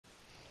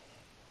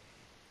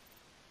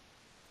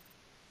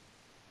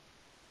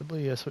Pitbull,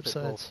 you gotta switch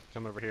Pitbull, sides.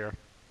 come over here.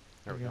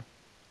 There we go.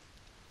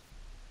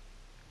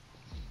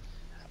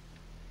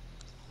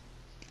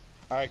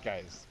 Alright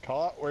guys,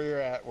 call out where you're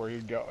at, where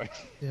you're going.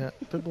 Yeah,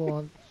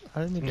 Pitbull,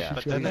 I didn't mean to Yeah, shoot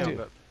But you. then I now,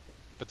 thought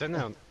but then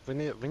now, we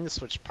need to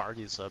switch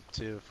parties up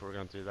too if we're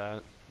gonna do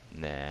that.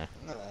 Nah.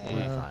 We'll be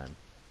Yeah. fine.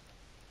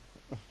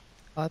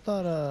 I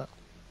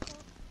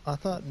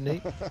thought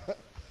Nick.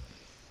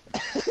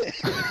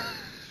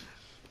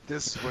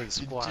 This is when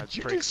squad Did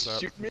you breaks just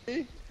up. shoot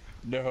me?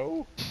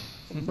 No.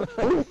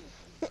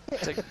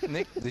 It's like,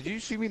 Nick, did you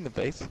shoot me in the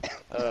face?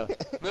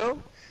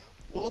 No.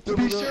 Well, to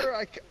be sure,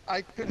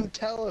 I couldn't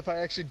tell if I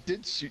actually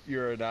did shoot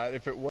you or not,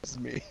 if it was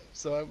me.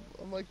 So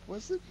I'm like,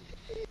 was it?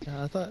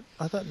 Yeah, I thought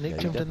Nick Yeah,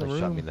 you jumped in the definitely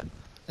shot me room, then.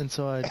 and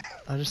so I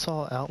just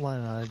saw an outline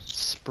and I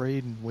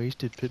sprayed and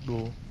wasted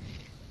Pitbull,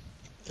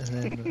 and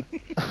then.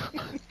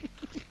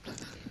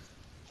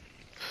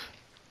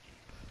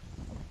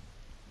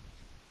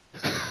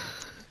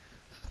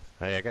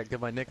 Hey, I got good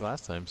by Nick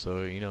last time,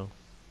 so you know.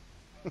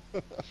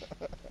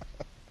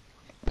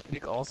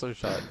 Nick also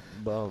shot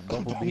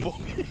Bumblebee.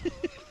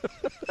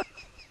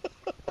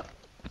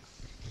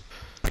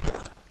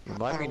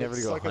 Remind me never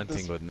to go Suck at hunting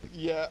this- with Nick.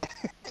 Yeah.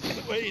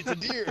 Wait, it's a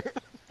deer.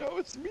 No,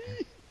 it's me.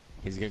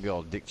 He's gonna go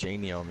all Dick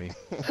Cheney on me.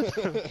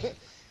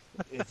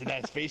 It's a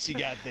nice face you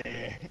got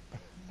there.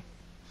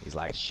 He's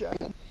like, Shut.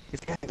 he's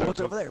like,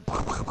 what's over there?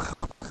 Oh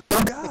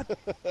God!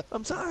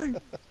 I'm sorry.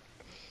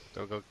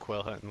 Don't go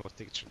quail hunting with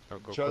the.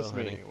 Don't go Trust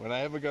quail me, hunting. when I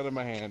have a gun in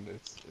my hand,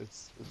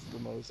 it's the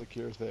most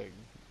secure thing.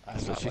 I'm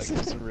That's what not she like said.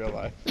 this in real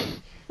life.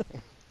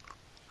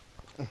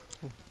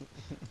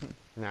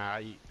 Nah,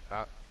 if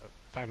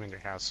I'm in your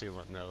house, you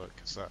won't know it,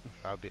 cause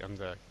I'm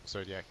the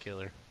Zodiac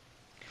killer.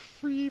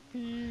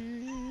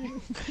 Creepy.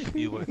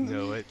 You wouldn't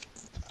know it.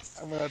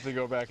 I'm gonna have to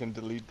go back and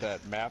delete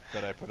that map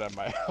that I put on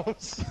my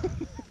house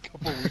a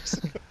couple weeks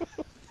ago.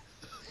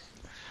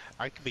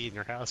 I could be in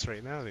your house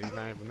right now, and you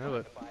not even know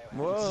it.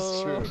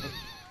 Whoa! This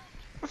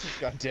is true.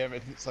 God damn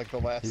it! It's like the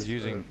last. He's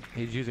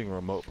using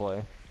remote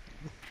play.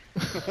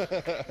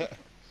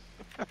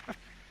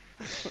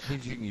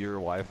 He's using your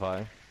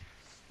Wi-Fi.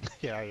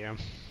 Yeah, I am.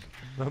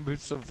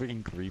 It's so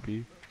freaking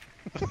creepy.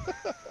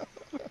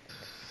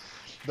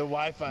 The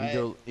Wi-Fi.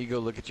 You go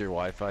look at your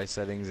Wi-Fi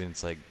settings and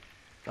it's like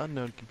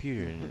unknown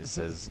computer and it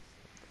says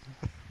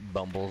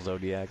Bumble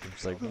Zodiac.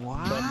 It's like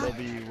what?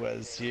 Bumblebee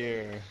was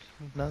here.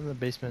 Not in the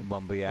basement.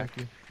 Bumbleyak. Thank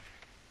you.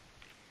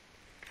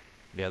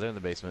 Yeah, they're in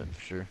the basement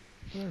for sure.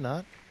 They're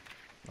not.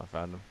 I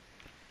found them.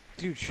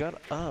 Dude, shut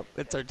up!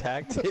 It's our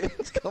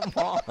tactics. Come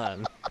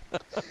on.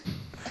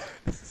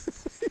 He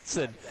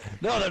said,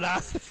 "No, they're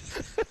not."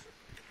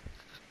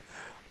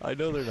 I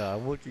know they're not.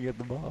 I'm looking at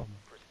the bomb.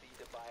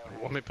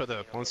 Let me put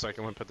one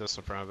second. Let me put this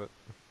in front of it.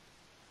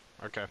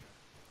 Okay.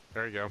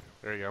 There you go.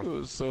 There you It go.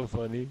 was so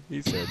funny.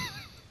 He said,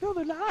 "No,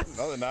 they're not."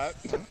 No, they're not.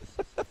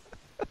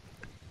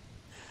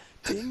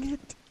 Dang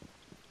it!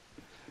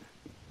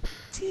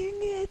 Dang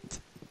it!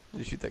 Did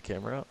you shoot that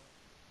camera out?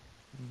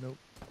 Nope.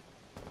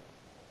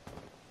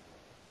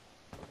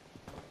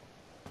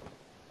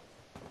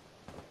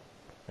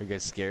 Are you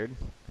guys scared?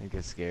 Are you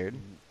guys scared?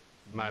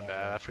 My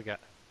bad. I forgot.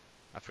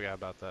 I forgot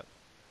about that.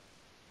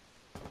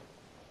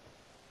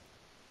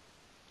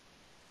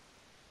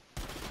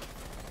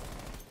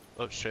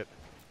 Oh shit.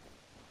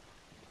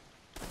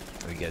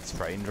 Are you guys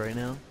frightened right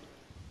now?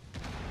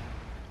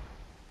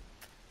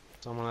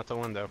 Someone at the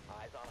window.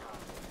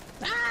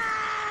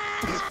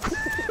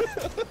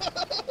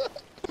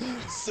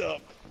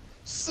 Sup?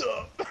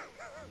 Sup?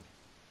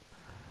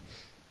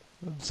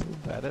 I'm so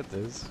bad at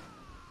this.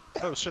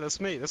 Oh shit, that's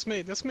me. That's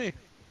me. That's me.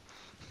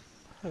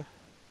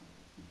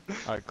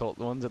 Alright, Colt,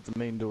 the one's at the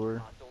main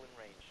door.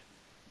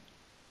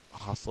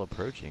 Hostile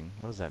approaching?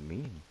 What does that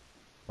mean?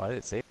 Why did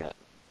it say that?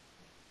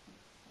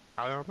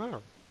 I don't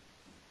know.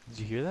 Did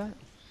you hear that?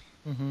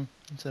 Mm-hmm.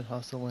 It said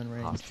hostile in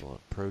range. Hostile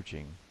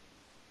approaching.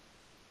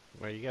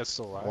 Wait, you guys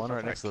still alive? One I right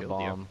thought I next to the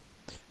killed you. bomb.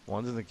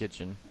 One's in the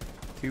kitchen.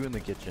 Two in the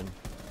kitchen.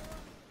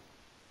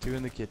 Two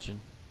in the kitchen.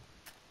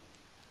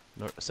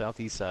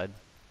 Southeast side.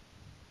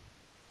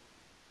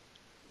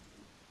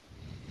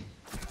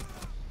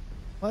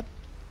 What?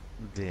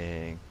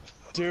 Dang.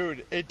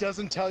 Dude, it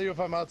doesn't tell you if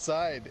I'm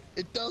outside.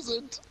 It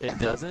doesn't. It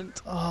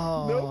doesn't?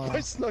 Oh. Nope, I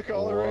snuck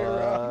all the way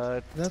around.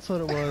 What? That's what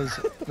it was.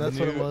 That's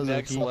what it was.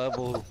 Next Oki.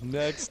 level.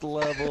 Next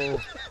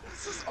level.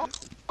 This is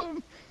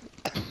awesome.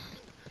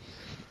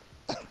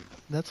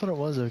 That's what it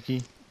was,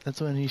 Oki.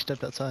 That's when he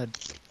stepped outside.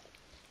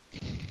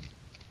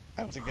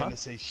 I wasn't gonna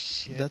say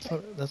shit. That's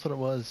what it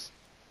was.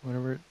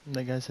 Whenever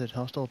that guy said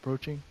hostile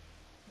approaching.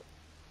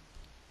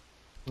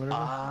 Whatever.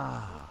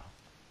 Ah.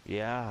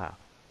 Yeah.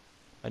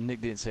 And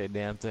Nick didn't say a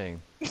damn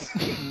thing.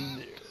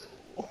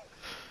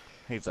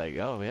 He's like,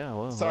 oh yeah,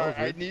 well. Sorry, that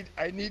was weird.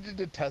 I needed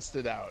to test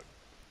it out.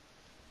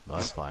 No,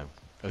 that's fine.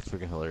 That's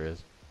freaking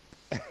hilarious.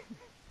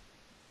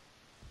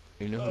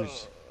 You know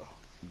who's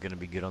gonna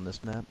be good on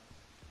this map?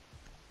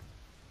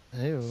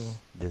 Ew.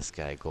 This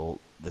guy, Colt.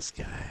 This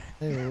guy.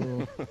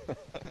 Ew.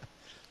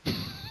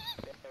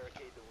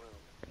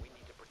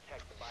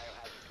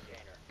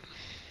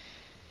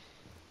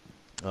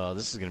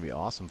 This is gonna be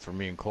awesome for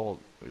me and Colt.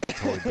 We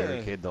totally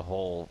barricade the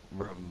whole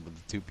room with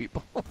the 2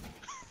 people.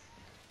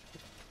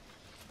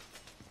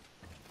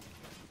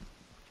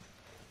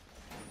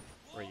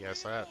 Where you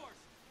guys at?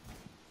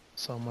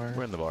 Somewhere.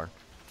 We're in the bar.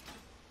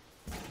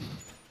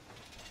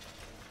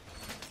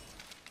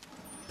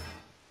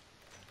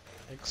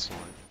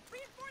 Excellent.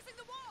 Reinforcing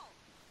the wall.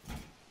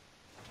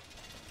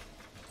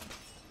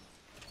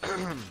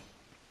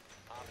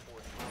 Op 4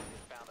 drone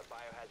has found a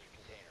biohazard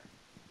container.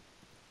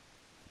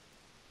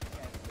 10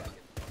 seconds.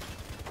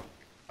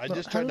 I But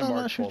just how tried did to I not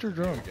mark shoot both your of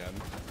you drone? again.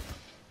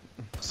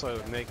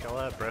 So, Nick, I'll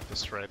have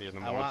breakfast ready in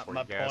the I morning want for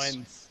my you guys.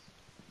 points.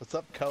 What's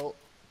up, Colt?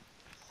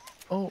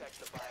 Oh, Protect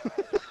the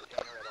biohazard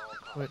container at all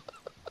costs. wait.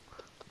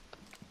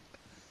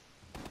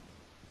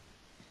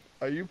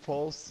 Are you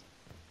Pulse?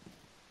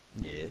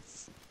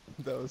 Yes.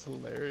 That was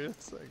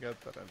hilarious. I got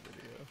that on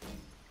video.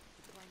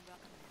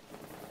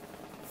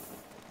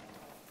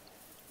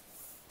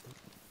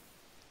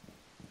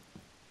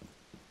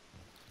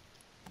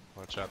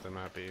 Watch out, there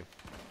might be.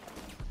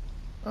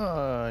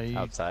 You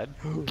Outside.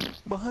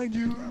 Behind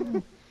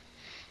you.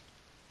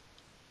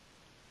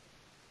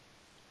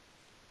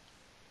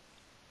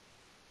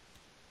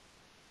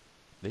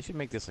 They should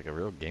make this like a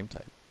real game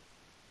type.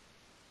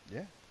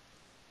 Yeah.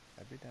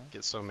 I'd be down.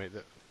 Get so many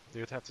that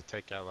you'd have to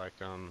take out like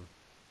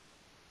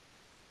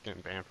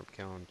getting banned from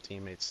killing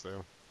teammates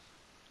though.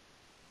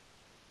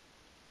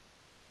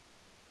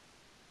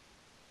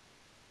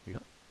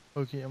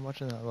 Okay, I'm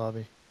watching that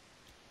lobby.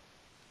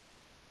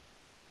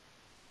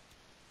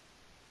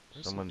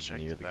 There's Someone's some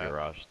near check the to that.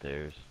 garage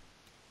stairs.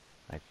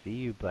 I see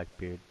you,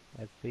 Blackbeard.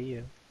 I see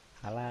you.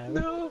 Hello.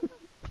 No.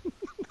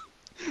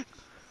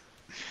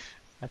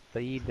 I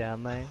see you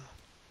down there.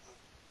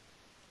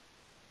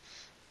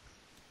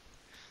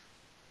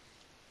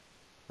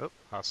 Oh,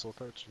 hostile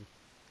approaching.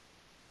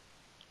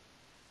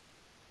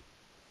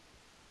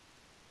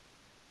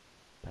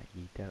 But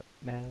you don't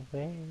know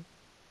where.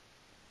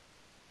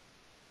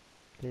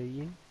 Do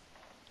you?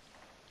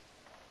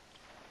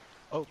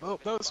 Oh, oh,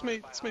 no, it's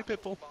me,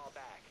 Pitbull. Fall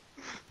back.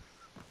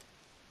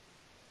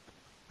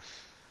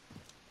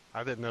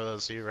 I didn't know that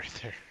was you right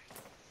there.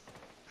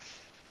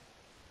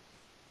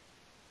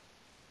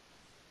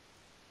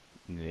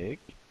 Nick?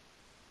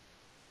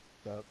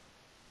 What's up?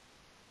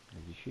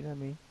 Did you shoot at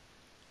me?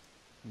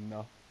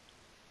 No.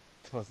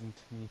 It wasn't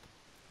me.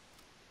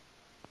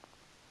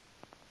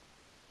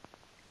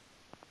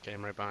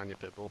 Came right behind you,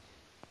 Pitbull.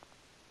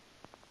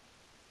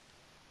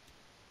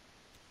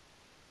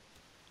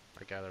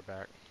 I got her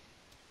back.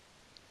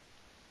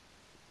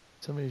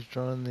 Somebody's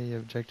drawing the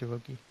objective,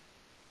 Oki.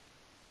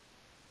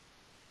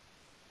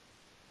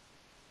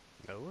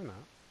 No, we're not.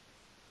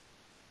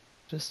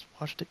 Just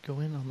watched it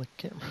go in on the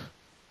camera.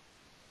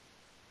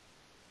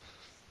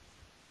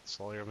 It's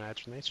all your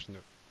imagination,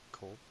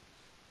 Cole.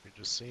 You're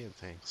just seeing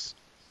things.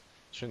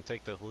 Shouldn't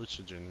take the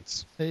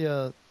hallucinogens. Hey,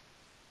 It's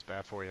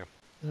bad for you.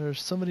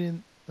 there's somebody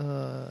in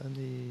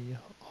the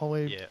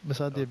hallway Yeah.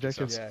 beside the Oh, just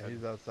objective. outside. Yeah,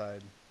 he's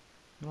outside.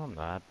 No, I'm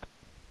not.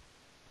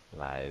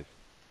 Live.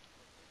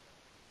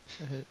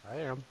 There's I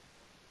am.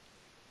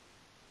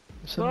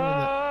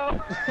 somebody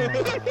in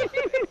the.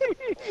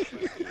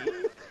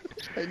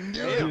 I knew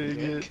Damn, it!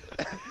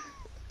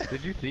 Nick.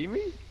 Did you see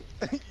me?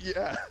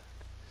 Yeah.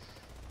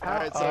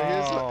 Alright, so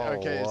here's what, Oh,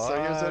 okay,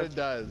 so here's what what? it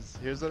does.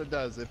 Here's what it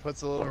does. It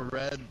puts a little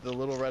the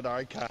little red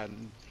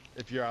icon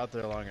if you're out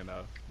there long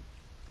enough.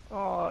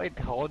 Oh, I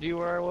told you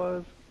where I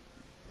was.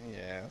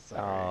 Yeah,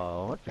 sorry.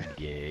 Oh, that's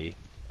gay.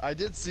 I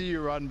did see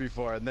you run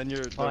before, and then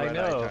the I red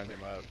know. icon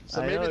came up.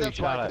 So I maybe know you that's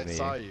why shot I at couldn't me.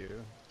 saw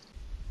you.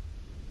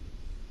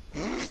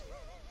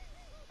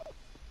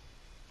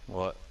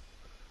 What?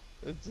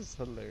 It's just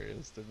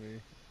hilarious to me,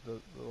 the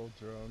little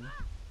drone.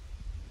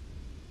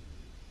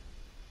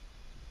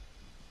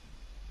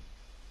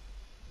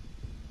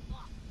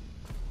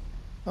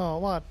 Oh,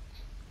 what?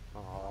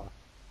 Aw.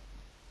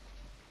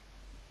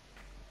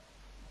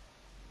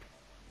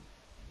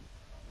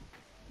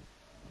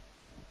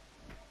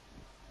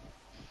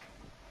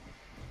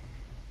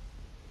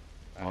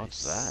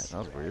 What's that? That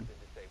was weird. Been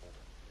disabled.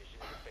 Mission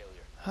is a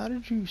failure. How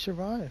did you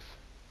survive?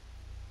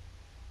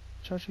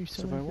 Shot you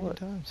so many Survive freaking what?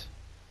 times.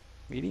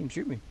 You didn't even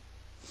shoot me.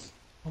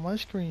 On my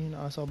screen,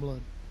 I saw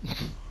blood.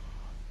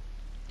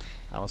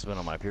 I must have been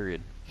on my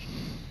period.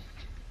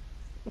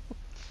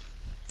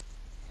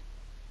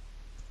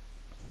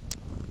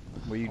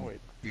 Were you, Oh, wait.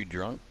 you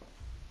drunk?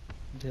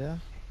 Yeah,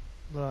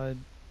 but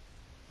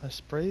I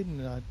sprayed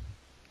and I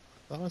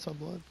thought I saw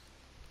blood.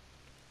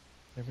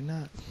 Every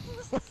night.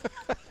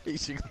 You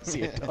should go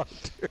see a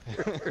doctor.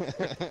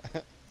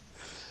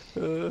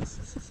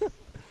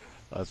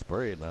 I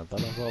sprayed and I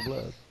thought I saw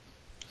blood.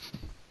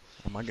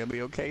 Am I gonna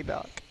be okay,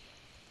 Doc?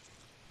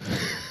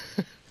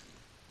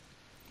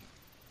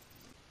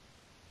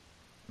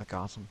 Like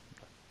awesome.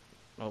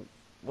 Oh,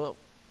 well.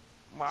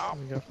 Wow.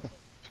 There we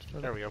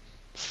go. There we go.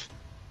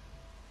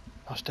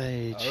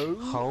 Hostage. Oh,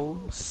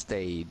 Whole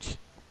stage.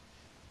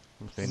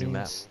 I'm that, changing that.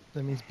 means,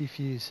 that means be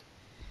fused.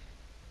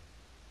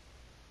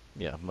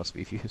 Yeah, must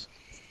be fused.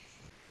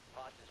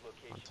 Hostage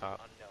location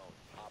top. unknown.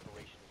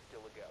 Operation is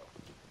still a go.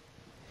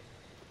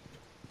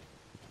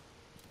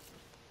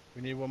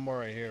 We need one more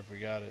right here if we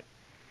got it.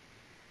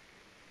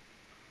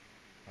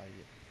 Oh,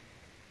 yeah.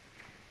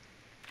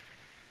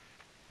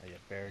 Oh, you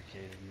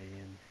barricaded me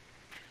in.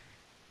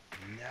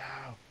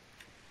 No!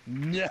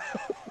 No!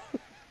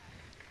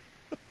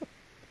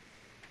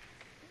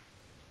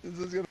 This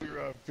is gonna be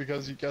rough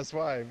because you guess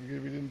why?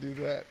 Because we didn't do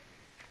that.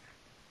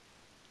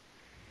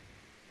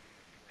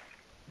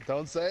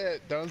 Don't say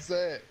it. Don't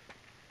say it.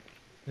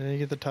 I didn't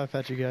get the top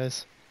at you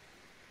guys.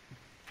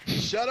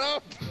 Shut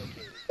up!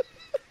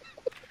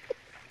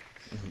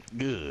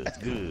 Good,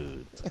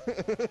 good.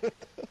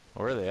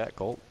 Where are they at,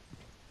 Colt?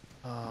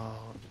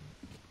 Oh.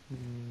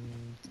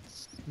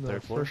 The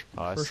Third floor?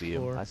 Oh, I first see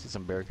floor. him. I see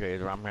some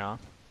barricades around here.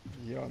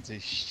 You don't see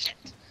shit.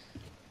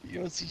 You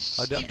don't see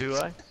I shit. don't, do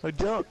I? I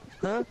don't.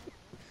 Huh?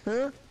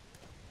 Huh?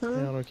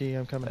 Hang on, Oki,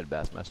 I'm coming. Red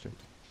Bassmaster.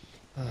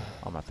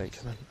 On my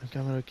face. I'm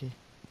coming, Oki.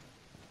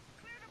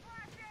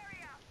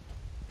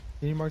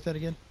 Can you mark that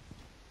again?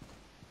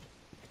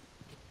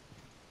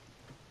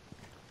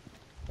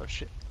 Oh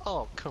shit.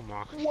 Oh, come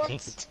on. What?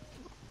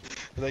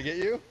 Did I get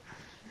you?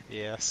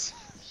 Yes.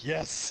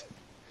 Yes.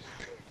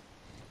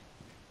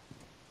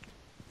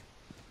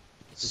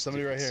 There's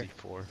somebody right here.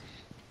 C4.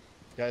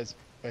 Guys,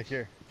 back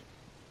here.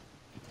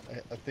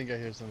 I think I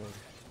hear somebody.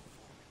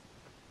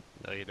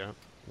 No, you don't.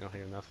 You don't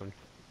hear nothing.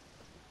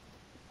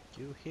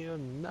 You hear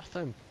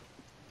nothing.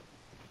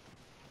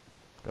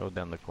 Go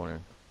down the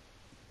corner.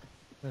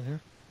 Right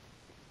here?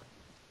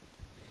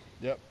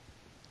 Yep.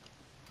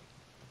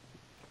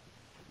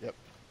 Yep.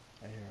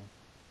 I hear him.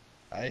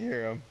 I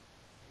hear him.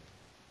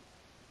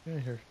 I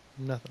hear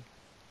nothing.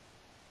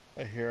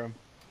 I hear him.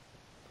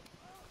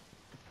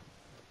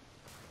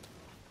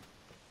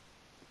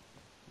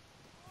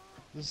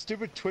 This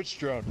stupid Twitch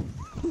drone.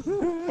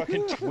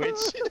 Fucking Twitch.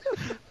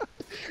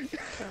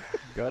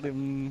 Got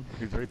him.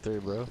 He's right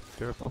there, bro.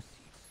 Careful.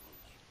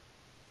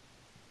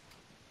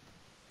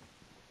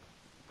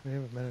 We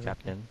have a minute.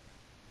 Captain.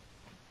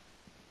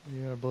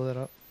 You gonna blow that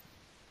up?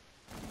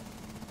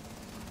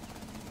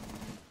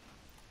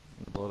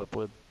 Blow it up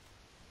with.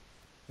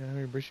 You have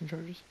any breaching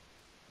charges?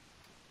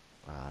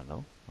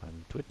 No.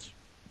 On Twitch.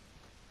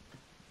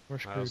 We're I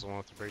screwed. was the one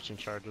with the breaching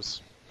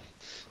charges.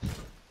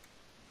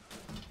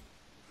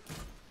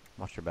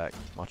 Watch your back.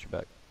 Watch your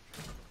back.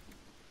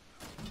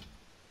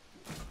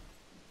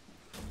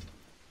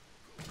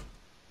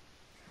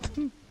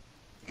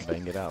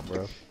 Bang it out,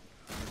 bro.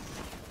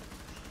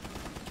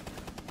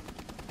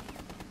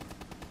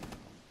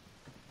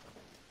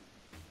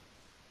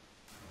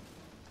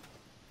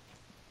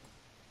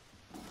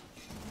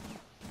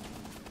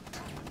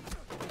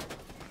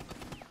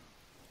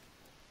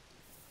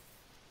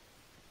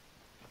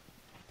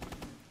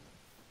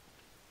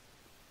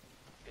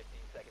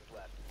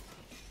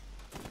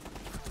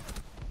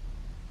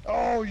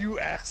 Oh, you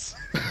ass.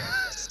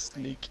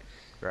 Sneak.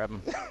 Grab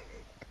him.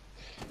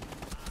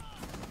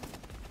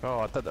 Oh,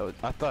 I thought that was.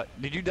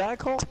 Did you die,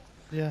 Cole?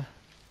 Yeah.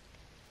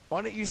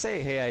 Why didn't you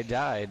say, "Hey, I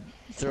died"?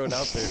 Throw it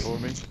out there for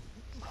me.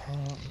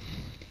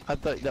 I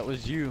thought that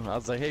was you. I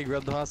was like, "Hey,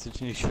 grab the hostage,"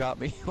 and you shot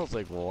me. I was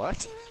like,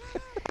 "What?"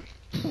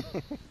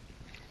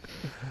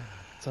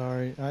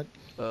 Sorry. I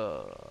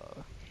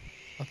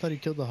thought he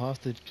killed the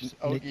hostage. 'Cause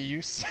Nick- Okay,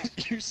 you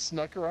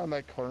snuck around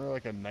that corner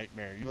like a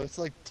nightmare. You just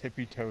like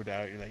tippy-toed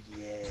out. You're like,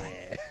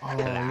 yeah. Oh,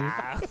 you,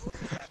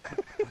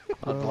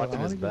 I'm bro, blocking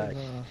I his wanna back.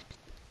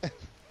 give,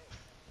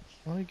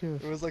 I want to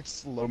It was like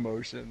slow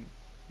motion.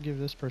 give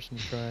this person a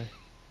try.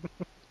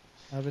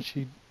 I bet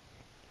she'd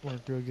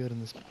work real good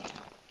in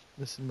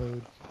this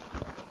mode.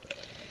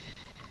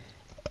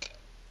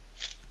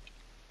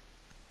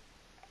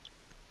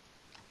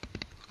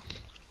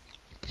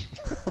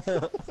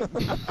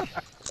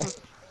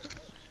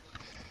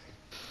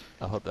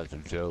 I hope that's a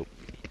joke.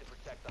 Need to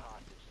protect the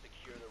hostage.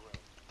 Secure the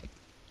room.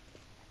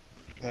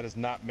 That is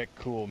not Mick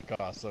Cool,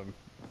 awesome.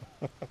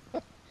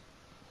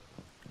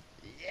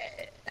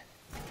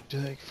 Do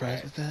you like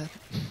fries with that?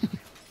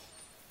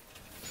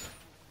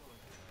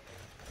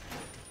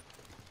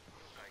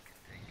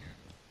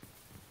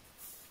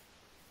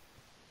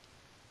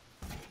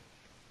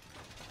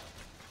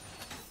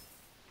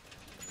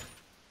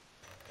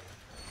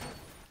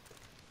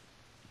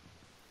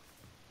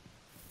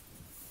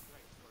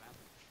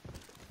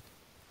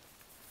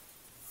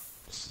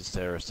 It's a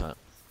terrorist hunt.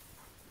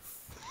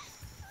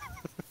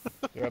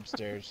 They're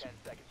upstairs. 10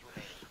 seconds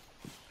remaining.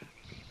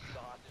 The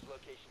hostage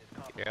location is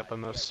compromised. Yeah, up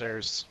on those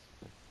stairs.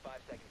 5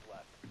 seconds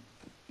left.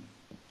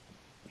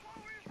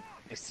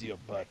 I see your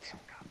butt.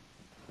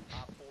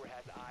 Op 4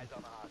 has eyes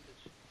on the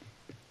hostage.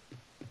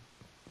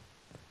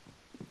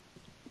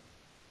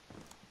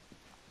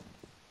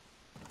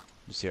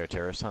 You see our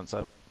terrorist hunts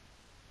up?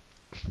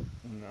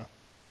 No.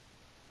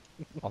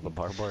 All the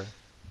barbed wire.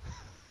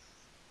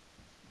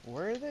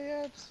 Where are they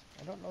at?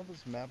 I don't know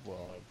this map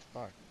well.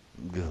 Fuck.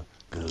 Good,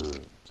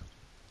 good.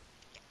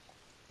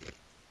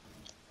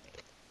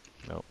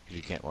 Nope,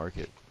 you can't work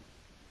it.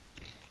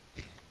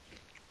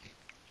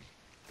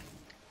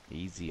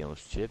 Easy on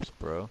those chips,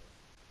 bro.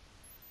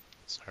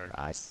 Sorry.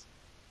 Nice.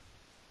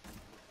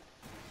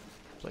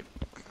 It's like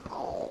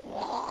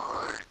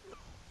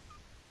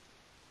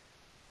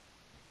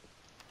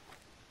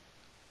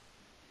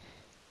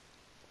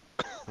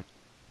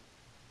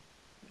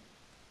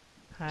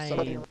Hi,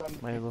 Somebody run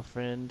my me. little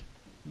friend.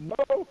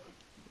 No!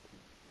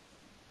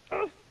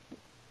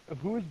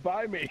 Who's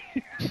by me?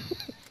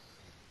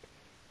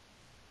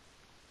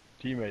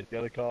 Teammates,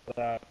 gotta call it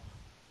out.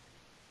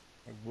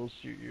 I will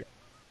shoot you.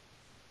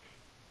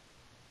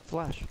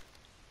 Flash.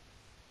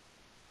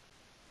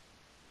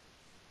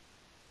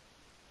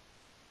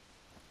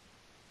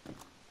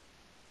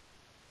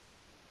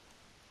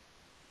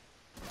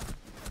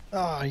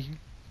 Ah, you.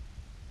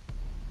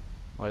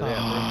 Why are they at me?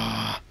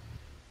 Ah.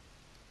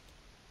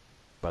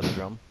 By the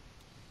drum.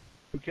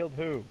 Who killed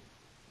who?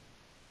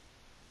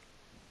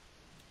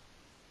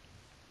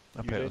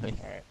 You did? Apparently.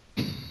 Alright.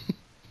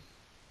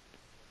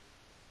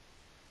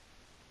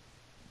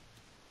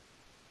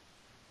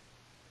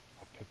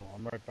 Oh, Pickle,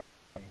 I'm right back.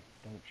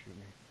 Don't shoot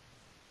me.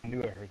 I knew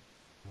I heard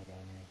something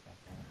down here at that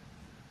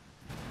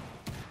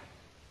point.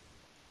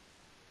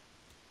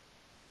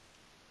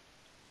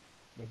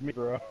 With me,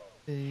 bro.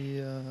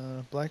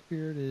 The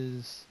Blackbeard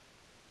is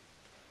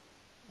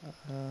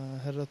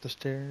headed up the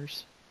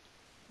stairs,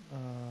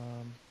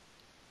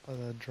 by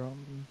the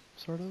drum,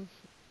 sort of.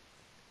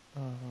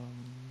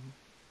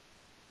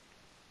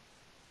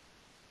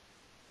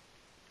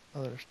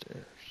 Other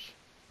stairs.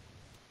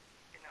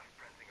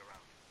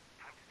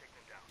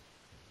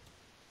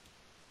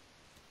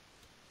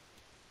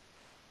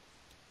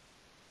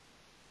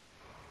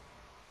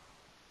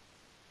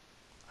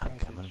 I'm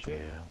Oh, coming for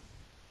shit. you.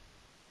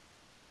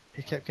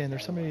 Hey, Capcan,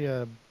 there's somebody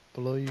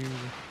below you.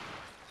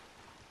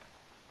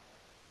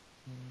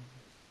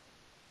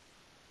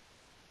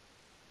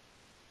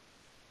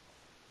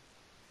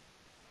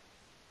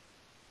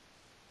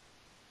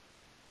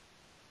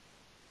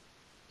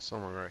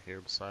 Someone right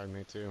here beside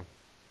me too.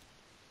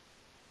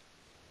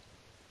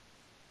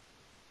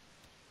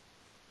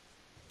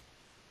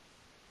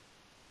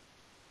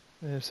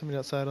 There's somebody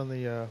outside on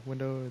the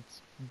window.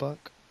 It's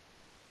Buck.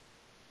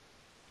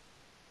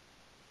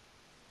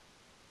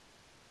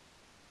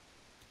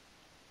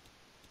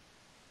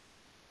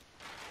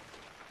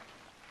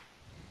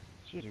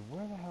 Seriously,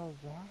 where the hell is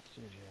the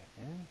hostage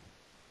at, man?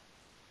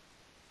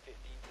 15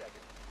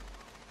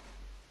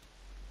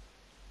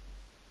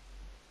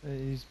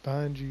 seconds. He's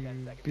behind you,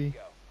 10 seconds B. to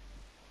go.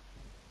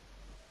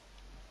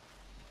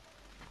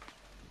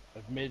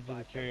 I've made it to the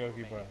 5 seconds karaoke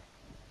remaining. bar.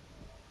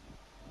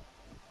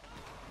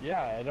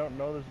 Yeah, I don't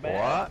know this band.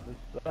 What?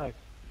 This sucks.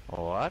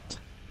 What?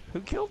 Who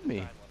killed me?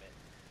 Time limit.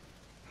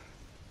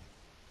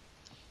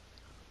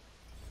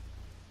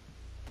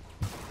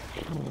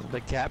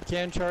 The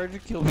Capcan charger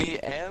killed me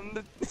and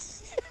the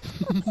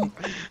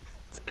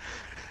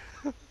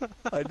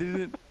I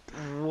didn't.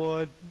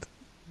 What?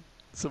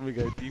 Somebody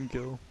got a team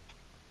kill.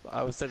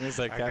 I was sitting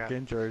inside I got-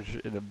 Capcan charge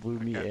and it blew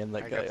me and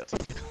that I guy got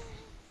up.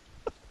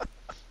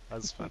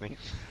 That's funny.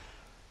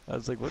 I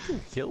was like, what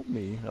just killed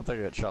me? I thought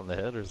I got shot in the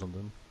head or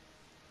something.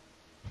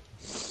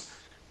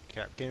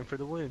 Cap game for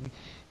the win.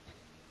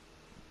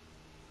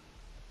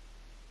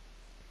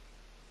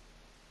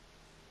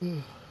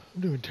 I'm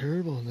doing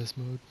terrible in this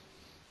mode.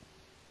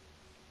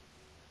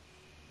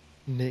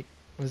 Nick,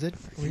 was it?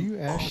 Were you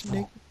Ash, Awful.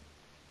 Nick?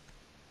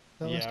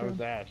 That last Yeah, I was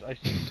round? Ash.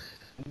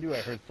 I knew I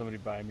heard somebody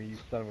by me, you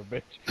son of a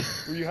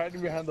bitch. Were you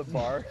hiding behind the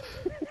bar?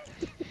 I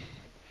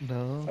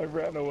No,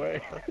 ran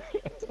away.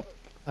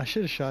 I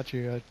should have shot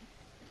you.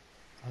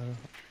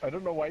 I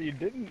don't know why you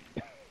didn't.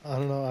 I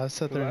don't know. I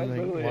sat there I and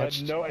literally like, had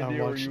watched. no I idea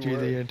where watched you you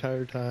the were.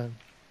 entire time.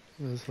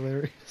 It was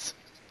hilarious.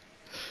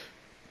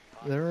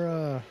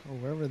 They're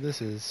wherever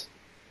this is.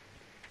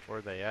 Where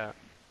are they at?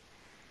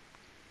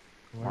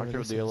 Wherever Mark it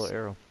with this the yellow is.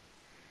 arrow.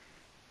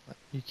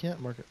 You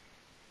can't mark it.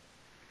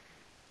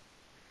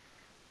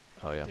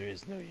 Oh yeah. There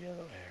is no yellow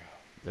arrow.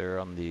 They're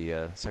on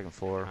the second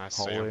floor I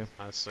see hallway. him.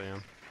 I see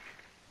him.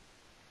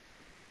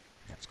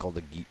 It's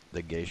called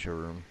the geisha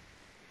room.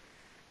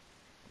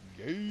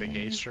 The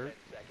gay shirt.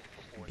 10 seconds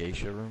before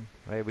Geisha room.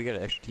 Hey, we got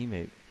an extra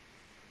teammate.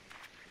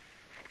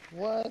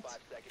 What? 5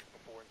 seconds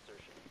before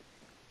insertion.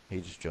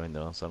 He just joined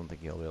though, so I don't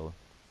think he'll be able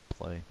to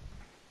play.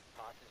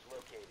 Hostage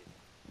located.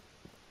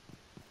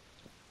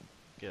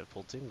 Get a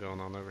full team going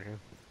on over here.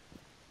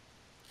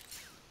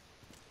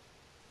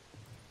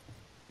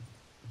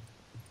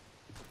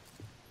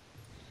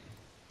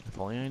 If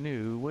only I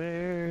knew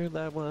where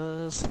that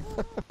was.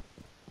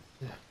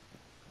 I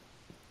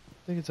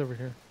think it's over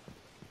here.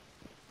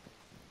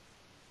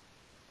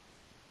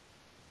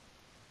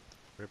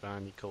 Right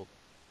behind you, Colt.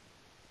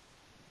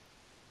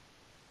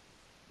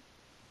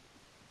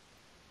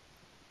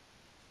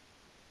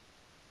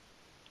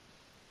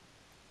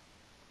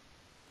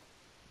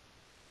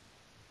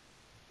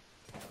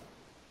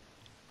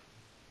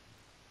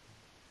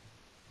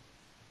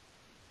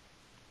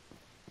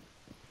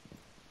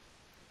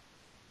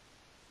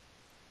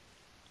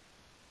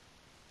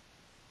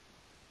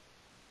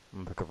 I'm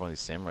gonna pick up one of these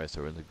samurai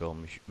swords and go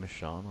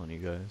Michonne on you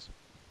guys.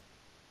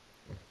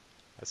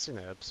 I seen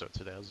that episode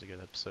today. That was a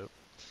good episode.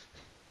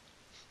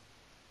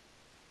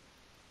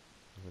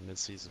 The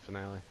mid-season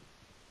finale.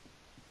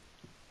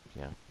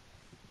 Yeah.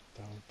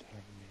 Don't tell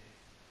me.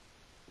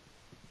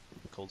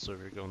 Colt's over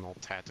here going all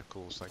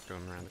tacticals, like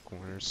going around the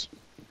corners,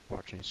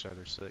 watching each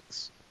other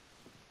six.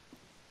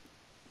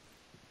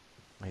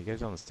 Oh, you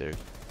guys on the stairs.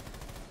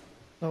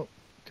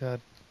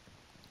 God.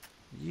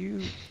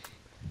 You.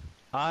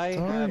 I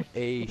Sorry. have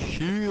a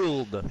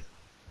shield.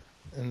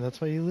 And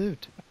that's why you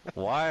lived.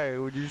 Why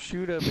would you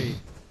shoot at me?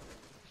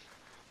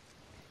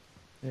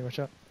 Hey, watch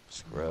out.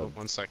 Scrub.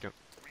 1 second.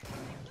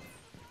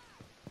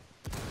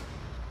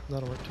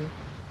 That'll work too.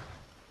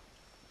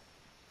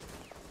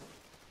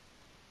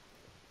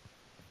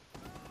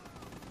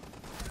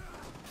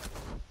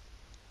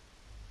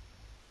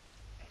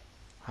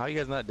 How are you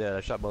guys not dead?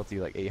 I shot both of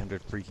you like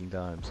 800 freaking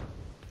times.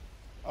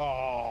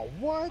 Oh,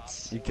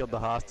 what? You killed the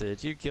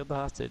hostage. You killed the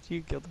hostage.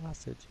 You killed the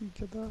hostage. You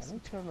killed the I hostage.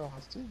 don't turn the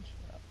hostage.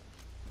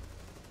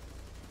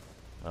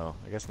 Oh,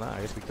 I guess not.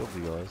 I guess we killed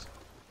you guys.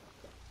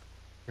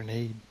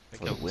 Grenade. I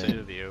For the killed win. 2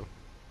 of you.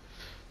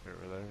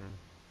 Over there.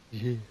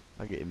 Yeah.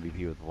 I get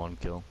MVP with 1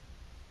 kill.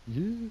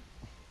 Yeah.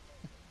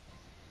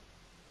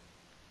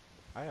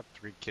 I have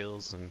 3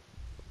 kills and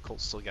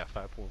Colt still got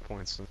 5 more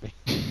points than me.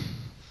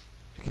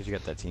 Because you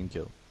got that team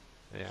kill.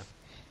 Yeah.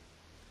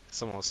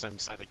 Someone was standing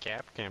beside the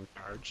cap cam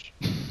charge.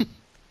 Get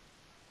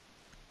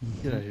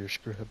out of here,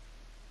 scrub.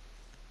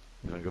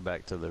 You wanna go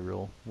back to the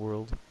real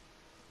world?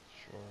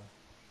 Sure.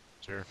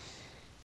 Sure.